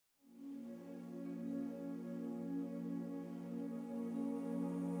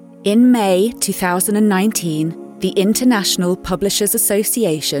In May 2019, the International Publishers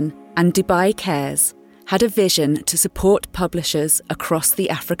Association and Dubai Cares had a vision to support publishers across the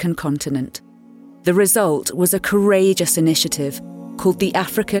African continent. The result was a courageous initiative called the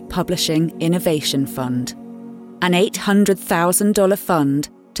Africa Publishing Innovation Fund, an $800,000 fund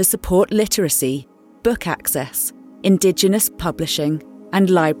to support literacy, book access, indigenous publishing, and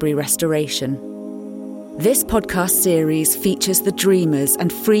library restoration. This podcast series features the dreamers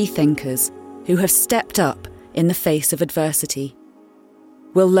and free thinkers who have stepped up in the face of adversity.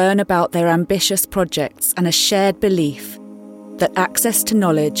 We'll learn about their ambitious projects and a shared belief that access to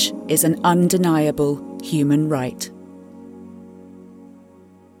knowledge is an undeniable human right.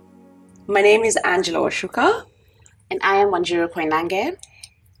 My name is Angela Oshuka. And I am Wanjiru Koinange.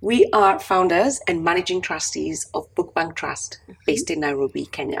 We are founders and managing trustees of Bunk Trust, based in Nairobi,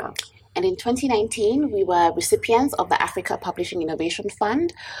 Kenya. And in 2019, we were recipients of the Africa Publishing Innovation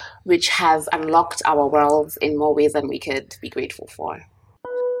Fund, which has unlocked our worlds in more ways than we could be grateful for.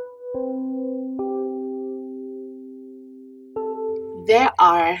 There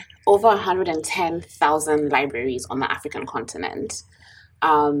are over 110,000 libraries on the African continent.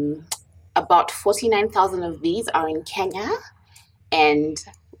 About 49,000 of these are in Kenya, and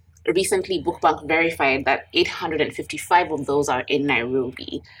recently Bookbank verified that 855 of those are in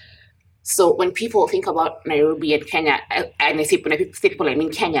Nairobi. So when people think about Nairobi and Kenya, and I say when I say people, I mean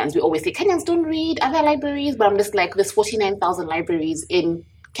Kenyans, we always say Kenyans don't read other libraries, but I'm just like, there's 49,000 libraries in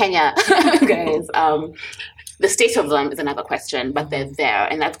Kenya, guys. The state of them is another question, but they're there,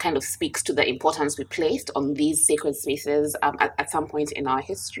 and that kind of speaks to the importance we placed on these sacred spaces at some point in our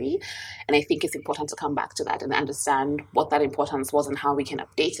history. And I think it's important to come back to that and understand what that importance was and how we can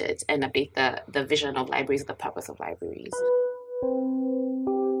update it and update the vision of libraries and the purpose of libraries.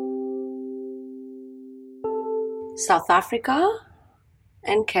 South Africa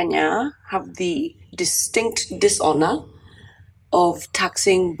and Kenya have the distinct dishonor of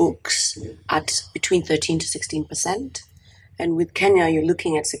taxing books at between 13 to 16%. And with Kenya, you're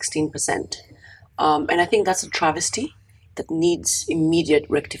looking at 16%. And I think that's a travesty that needs immediate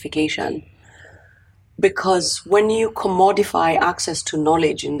rectification. Because when you commodify access to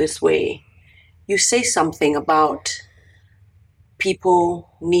knowledge in this way, you say something about people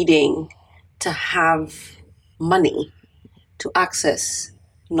needing to have money to access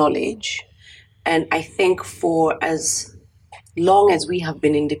knowledge. And I think for as long as we have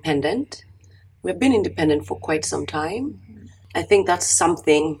been independent, we've been independent for quite some time. I think that's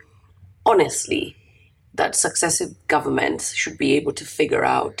something, honestly, that successive governments should be able to figure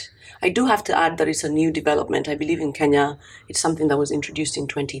out. I do have to add that it's a new development. I believe in Kenya, it's something that was introduced in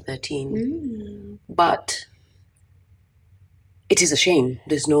 2013. But it is a shame.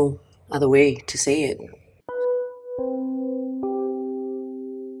 There's no other way to say it.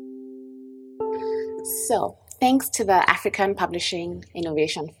 So, thanks to the African Publishing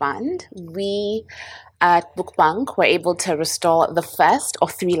Innovation Fund, we at Bookbank were able to restore the first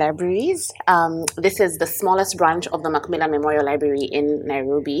of 3 libraries. This is the smallest branch of the Macmillan Memorial Library in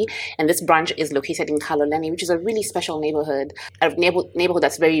Nairobi, and this branch is located in Kaloleni, which is a really special neighborhood, neighborhood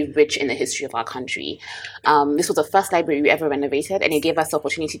that's very rich in the history of our country. This was the first library we ever renovated, and it gave us the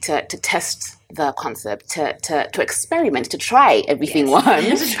opportunity to test the concept, to experiment, to try everything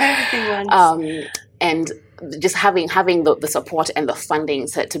once. To try everything once. And just having the support and the funding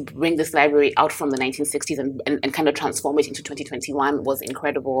to bring this library out from the 1960s and kind of transform it into 2021 was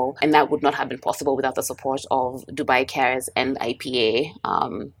incredible. And that would not have been possible without the support of Dubai Cares and IPA.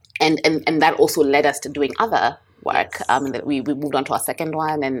 And that also led us to doing other work. That we moved on to our second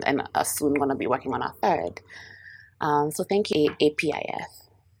one and are soon going to be working on our third. So thank you, APIF.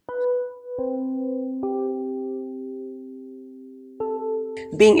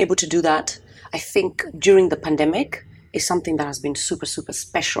 Being able to do that, I think during the pandemic is something that has been super, super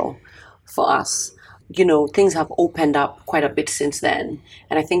special for us. You know, things have opened up quite a bit since then.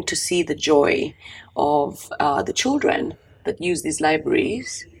 And I think to see the joy of the children that use these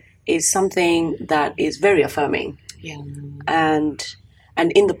libraries is something that is very affirming. Yeah. And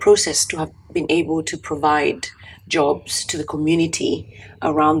in the process to have been able to provide jobs to the community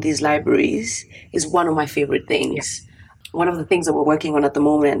around these libraries is one of my favorite things. Yeah. One of the things that we're working on at the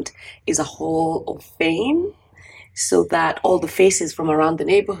moment is a hall of fame so that all the faces from around the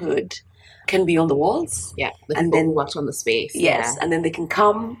neighborhood can be on the walls. Yeah, and then worked on the space. Yes, and then they can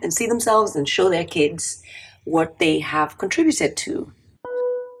come and see themselves and show their kids what they have contributed to.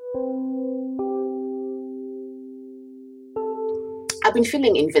 I've been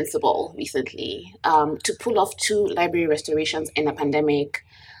feeling invincible recently. To pull off 2 library restorations in a pandemic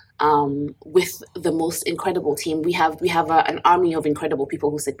with the most incredible team. We have an army of incredible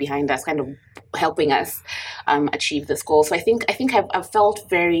people who sit behind us, kind of helping us achieve this goal. So I think I've felt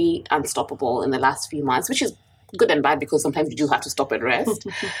very unstoppable in the last few months, which is good and bad because sometimes you do have to stop and rest.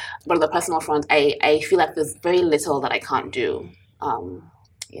 But on the personal front, I feel like there's very little that I can't do.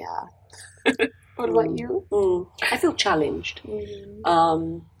 Yeah. What about you? I feel challenged.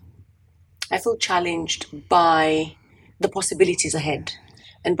 I feel challenged by the possibilities ahead.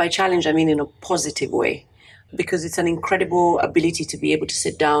 And by challenge, I mean in a positive way, because it's an incredible ability to be able to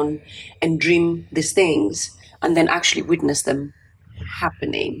sit down and dream these things and then actually witness them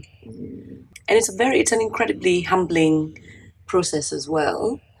happening. And it's an incredibly humbling process as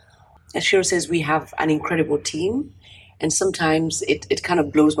well. As Shiro says, we have an incredible team. And sometimes it kind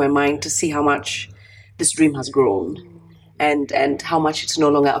of blows my mind to see how much this dream has grown and how much it's no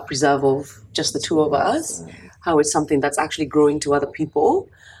longer a preserve of just the two of us, how it's something that's actually growing to other people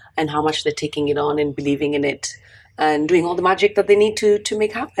and how much they're taking it on and believing in it and doing all the magic that they need to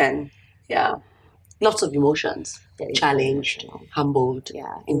make happen. Yeah. Lots of emotions. Very challenged, humbled,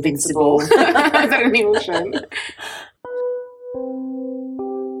 Yeah. invincible. That's an emotion.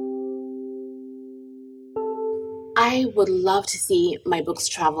 I would love to see my books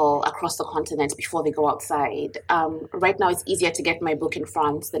travel across the continent before they go outside. Right now, it's easier to get my book in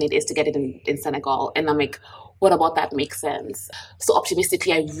France than it is to get it in Senegal. And I'm like, what about that makes sense? So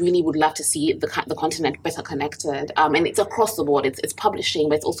optimistically, I really would love to see the continent better connected. And it's across the board. It's publishing,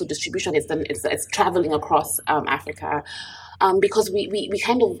 but it's also distribution. It's traveling across Africa. Because we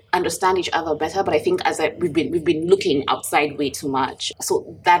kind of understand each other better, but I think we've been looking outside way too much.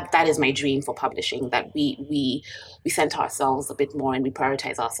 So that is my dream for publishing, that we center ourselves a bit more and we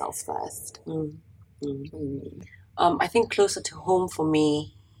prioritize ourselves first. I think closer to home for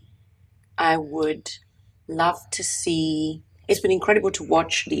me, I would love to see. It's been incredible to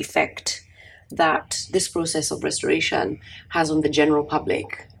watch the effect that this process of restoration has on the general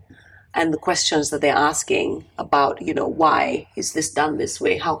public. And the questions that they're asking about, why is this done this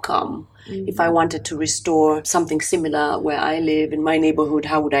way? How come? If I wanted to restore something similar where I live in my neighborhood,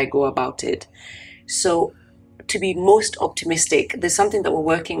 how would I go about it? So to be most optimistic, there's something that we're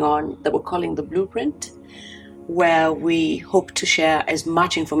working on that we're calling the blueprint, where we hope to share as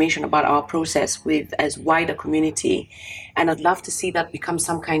much information about our process with as wide a community. And I'd love to see that become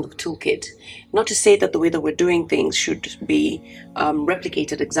some kind of toolkit. Not to say that the way that we're doing things should be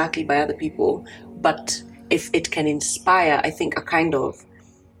replicated exactly by other people, but if it can inspire, I think, a kind of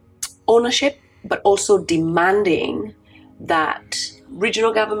ownership, but also demanding that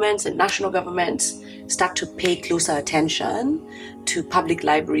regional governments and national governments start to pay closer attention to public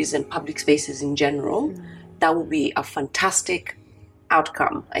libraries and public spaces in general. That would be a fantastic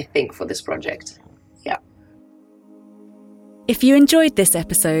outcome, I think, for this project. Yeah. If you enjoyed this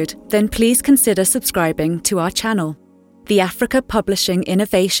episode, then please consider subscribing to our channel. The Africa Publishing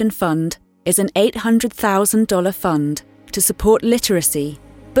Innovation Fund is an $800,000 fund to support literacy,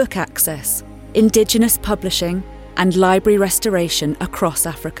 book access, indigenous publishing, and library restoration across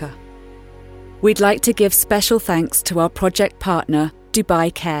Africa. We'd like to give special thanks to our project partner,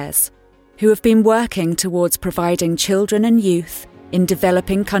 Dubai Cares, who have been working towards providing children and youth in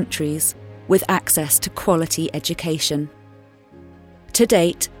developing countries with access to quality education. To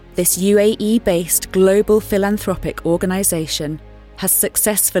date, this UAE-based global philanthropic organisation has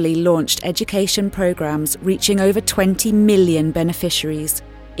successfully launched education programmes reaching over 20 million beneficiaries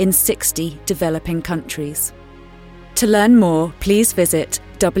in 60 developing countries. To learn more, please visit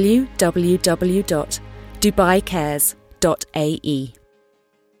www.dubaicares.ae.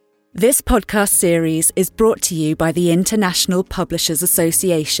 This podcast series is brought to you by the International Publishers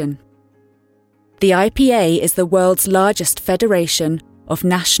Association. The IPA is the world's largest federation of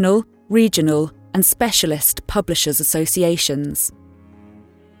national, regional, and specialist publishers associations.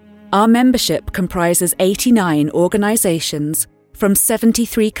 Our membership comprises 89 organisations from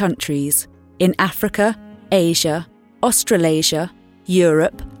 73 countries in Africa, Asia, Australasia,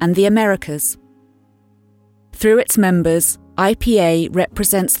 Europe, and the Americas. Through its members, IPA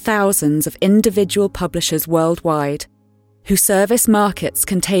represents thousands of individual publishers worldwide who service markets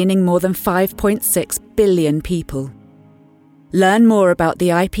containing more than 5.6 billion people. Learn more about the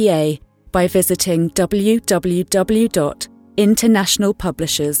IPA by visiting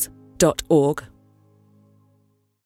www.internationalpublishers.org.